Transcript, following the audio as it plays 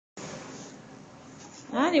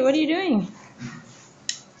Addie, what are you doing?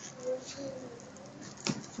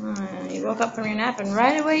 You woke up from your nap and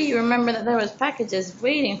right away you remember that there was packages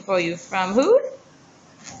waiting for you from who?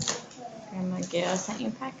 Grandma Gail sent you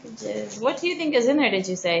packages. What do you think is in there, did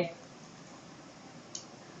you say?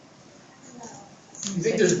 You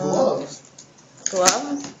think there's gloves?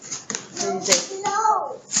 Gloves? What did you say?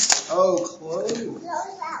 Clothes. Oh, clothes.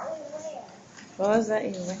 Clothes that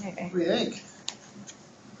you wear. What do you think?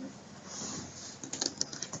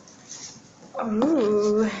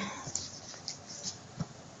 Ooh.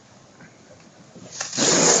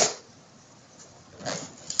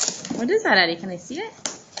 What is that, Addie? Can I see it?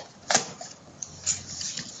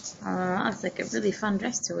 Oh, that looks like a really fun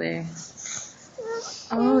dress to wear.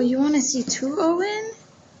 Oh, you want to see too, Owen?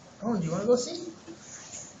 Oh, do you want to go see?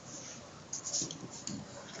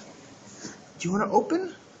 Do you want to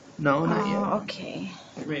open? No, not yet. Oh, okay.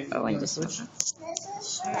 Maybe. Owen just woke up.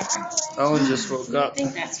 Owen just woke up. You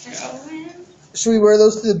think that's for Owen? Should we wear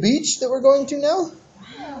those to the beach that we're going to now?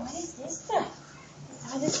 Wow, what is this stuff?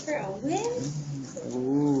 Oh, this for Owen?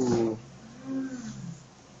 Ooh.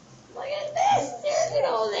 Look at this. They're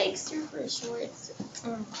little, like, super shorts.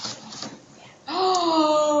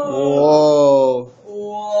 Oh. Whoa.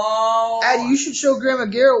 Whoa. Addie, you should show Grandma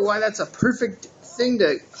Gail why that's a perfect thing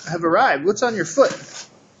to have arrived. What's on your foot?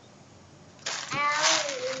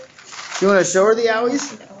 You want to show her the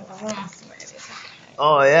owies?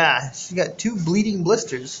 Oh, yeah. She's got 2 bleeding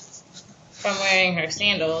blisters. From wearing her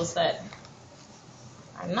sandals that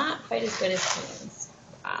are not quite as good as jeans.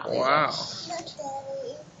 Wow.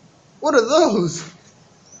 What are those?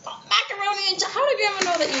 Macaroni and cheese. How did Grandma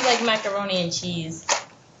know that you like macaroni and cheese?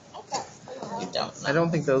 You don't know. I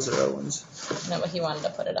don't think those are Owen's. No, but he wanted to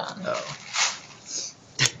put it on. Oh.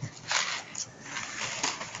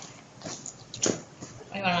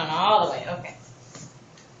 We went on all the way. Okay.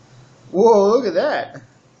 Whoa, look at that.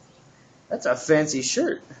 That's a fancy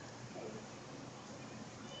shirt.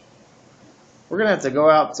 We're going to have to go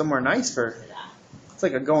out somewhere nice for... It's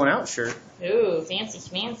like a going out shirt. Ooh, fancy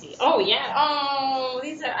schmancy. Oh, yeah. Oh,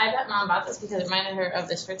 these are... I bet Mom bought this because it reminded her of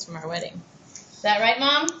the shirts from our wedding. Is that right,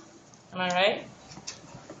 Mom? Am I right?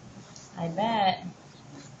 I bet.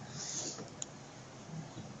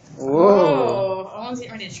 Whoa. Oh, Owen's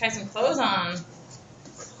getting ready to try some clothes on.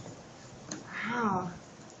 Wow.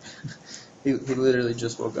 He literally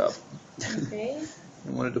just woke up. Okay.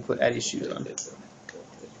 And wanted to put Addie's shoes on.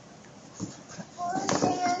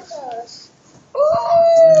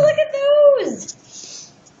 Ooh, look at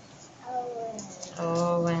those.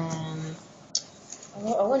 Owen.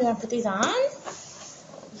 Oh, Owen, you want to put these on?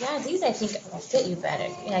 Yeah, these I think will fit you better.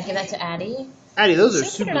 Yeah, give that to Addie. Addie, those are She'll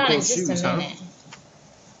super put it on cool in just shoes, a huh? minute.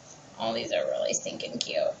 Oh, these are really stinking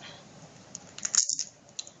cute.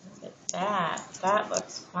 Look at that. That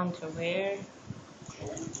looks fun to wear.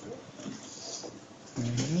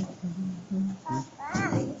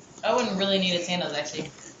 Owen really needed sandals, actually.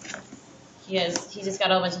 He just got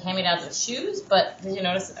a whole bunch of hand-me-downs with shoes, but did you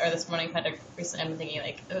notice, or this morning, I've been thinking,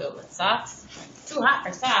 like, ooh, with socks? Too hot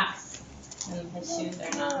for socks. And his shoes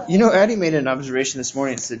are not. You know, Addie made an observation this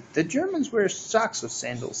morning. It said, the Germans wear socks with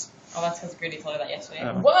sandals. Oh, that's because Gertie told her that yesterday.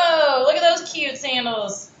 Oh. Whoa, look at those cute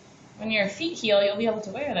sandals. When your feet heal, you'll be able to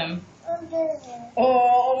wear them.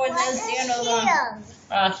 Oh, when those sandals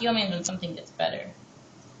on. Heal means when something gets better.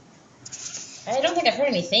 I don't think I've heard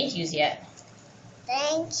any thank yous yet.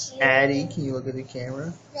 Thank you. Addie, can you look at the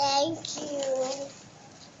camera? Thank you.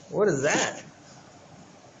 What is that?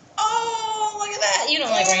 Oh, look at that. You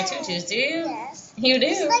don't like wearing tutus, do you? Yes. You do?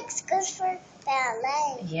 This looks good for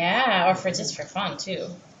ballet. Yeah, or for just for fun, too.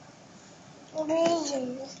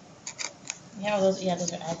 Yeah, those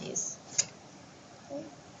are Addie's.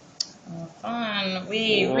 Oh, fun.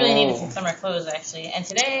 We really needed some summer clothes, actually. And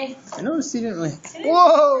today... I noticed he didn't really...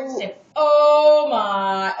 Whoa! Oh,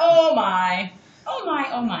 my. Oh, my. Oh, my.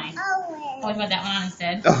 Oh, my. Oh, Oh, we put that one on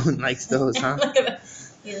instead. Oh, likes those, huh? Look at that.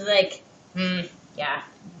 He's like, yeah.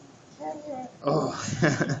 Oh.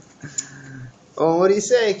 Oh, what do you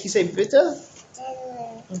say? Can you say bitte?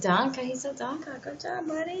 Danke. He's so Danke. Good job,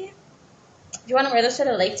 buddy. Do you want to wear this to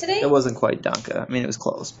the lake today? It wasn't quite Danke. I mean, it was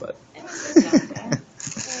close, but... It was good, Danke.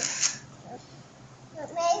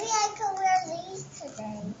 Maybe I could wear these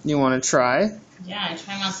today. You want to try? Yeah,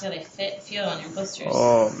 try them on so they feel on your blisters.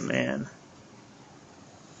 Oh, man.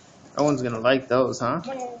 Owen's going to like those, huh?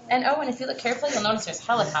 And Owen, if you look carefully, you'll notice there's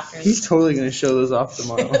helicopters. He's totally going to show those off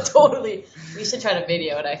tomorrow. Totally. We should try to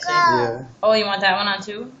video it, actually. Yeah. Oh, you want that one on,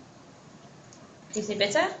 too? Do you say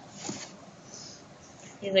bitte?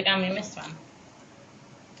 He's like, we missed one.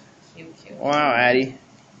 Cute. Wow, Addie.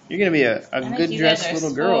 You're going to be a good-dressed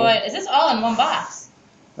little girl. Is this all in one box?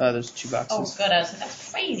 Oh, there's 2 Oh, boxes. good. I was like,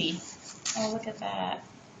 that's crazy. Oh, look at that.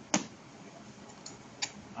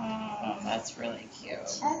 Oh, that's really cute.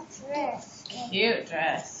 A dress. Cute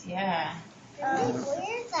dress, yeah. Wear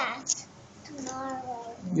that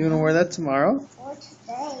tomorrow You want to wear that tomorrow? or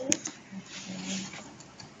today.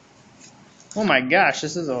 Oh my gosh,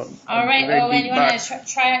 this is a All right, very Owen, big you want box. to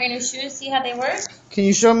try out your new shoes, see how they work? Can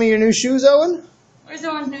you show me your new shoes, Owen? Where's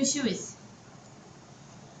Owen's new shoes?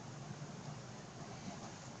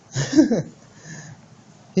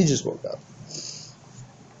 He just woke up.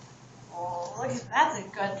 Oh, look at that's a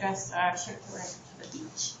good dress shirt to wear to the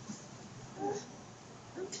beach.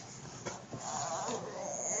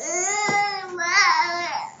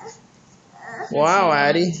 Wow,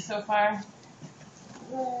 Addie. So far.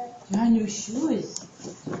 Yeah, new shoes.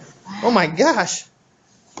 Oh my gosh.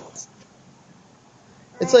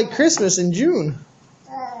 It's like Christmas in June.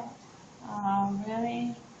 Oh,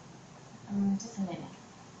 really? Just a minute.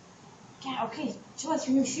 Yeah, okay. Show us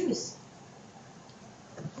your new shoes.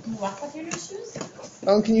 Can you walk with your new shoes?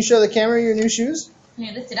 Owen, can you show the camera your new shoes? Can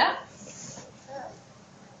you lift it up?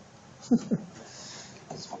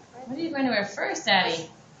 What are you going to wear first, Daddy?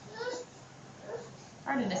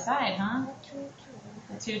 Hard to decide, huh?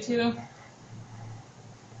 The tutu.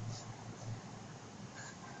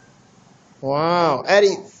 Wow. Addie,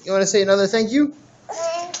 you want to say another thank you?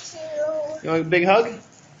 Thank you. You want a big hug?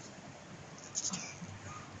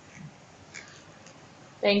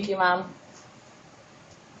 Thank you, Mom.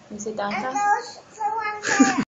 Can you sit down, And Tom? those the ones that